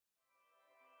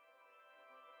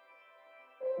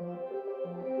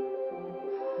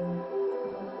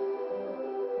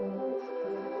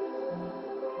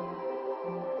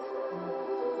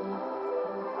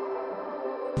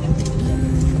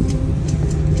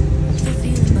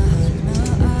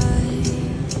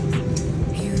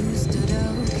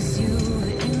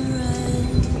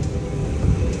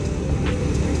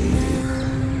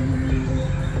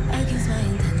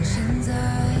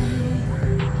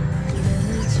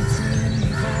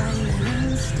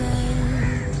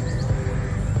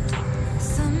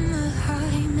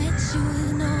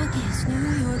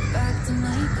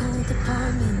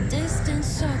Apartment distance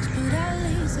sucks, but at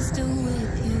least I'm still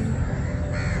with you.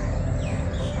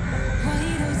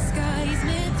 White out skies,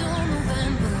 middle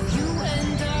November. You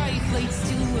and I, flights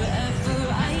to wherever.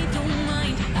 I don't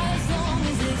mind as long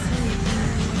as it's with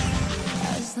you.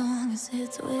 As long as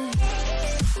it's with you.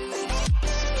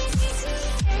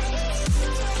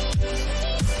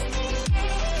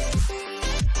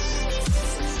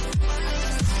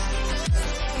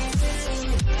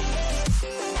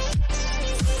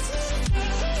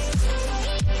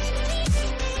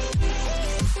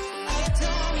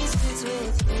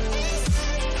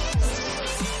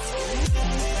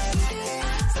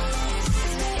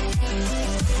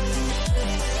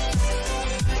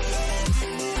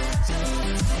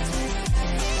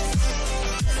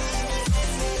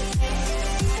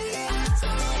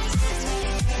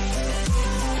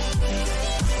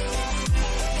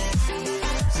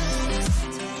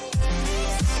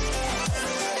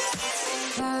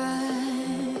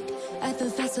 At the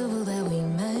festival that we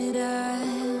met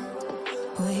at,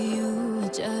 where you were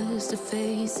just a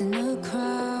face in a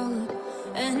crowd,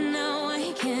 and now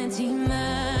I can't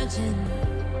imagine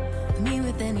me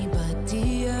with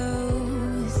anybody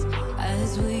else.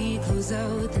 As we close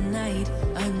out the night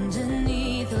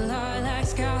underneath the lilac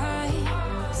sky,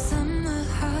 summer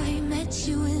high, met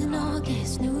you in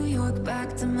August, New York,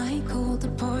 back to my cold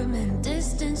apartment.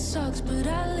 Distance sucks, but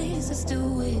at least I'm still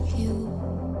with you.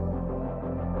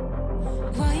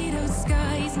 White out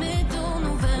skies, middle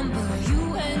November.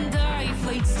 You and I,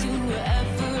 flights to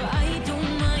wherever. I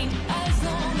don't mind as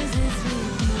long as it's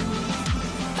with you.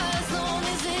 As long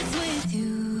as it's with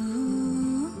you.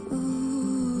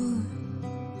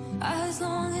 As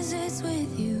long as it's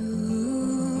with you.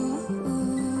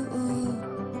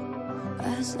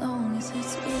 As long as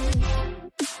it's with you.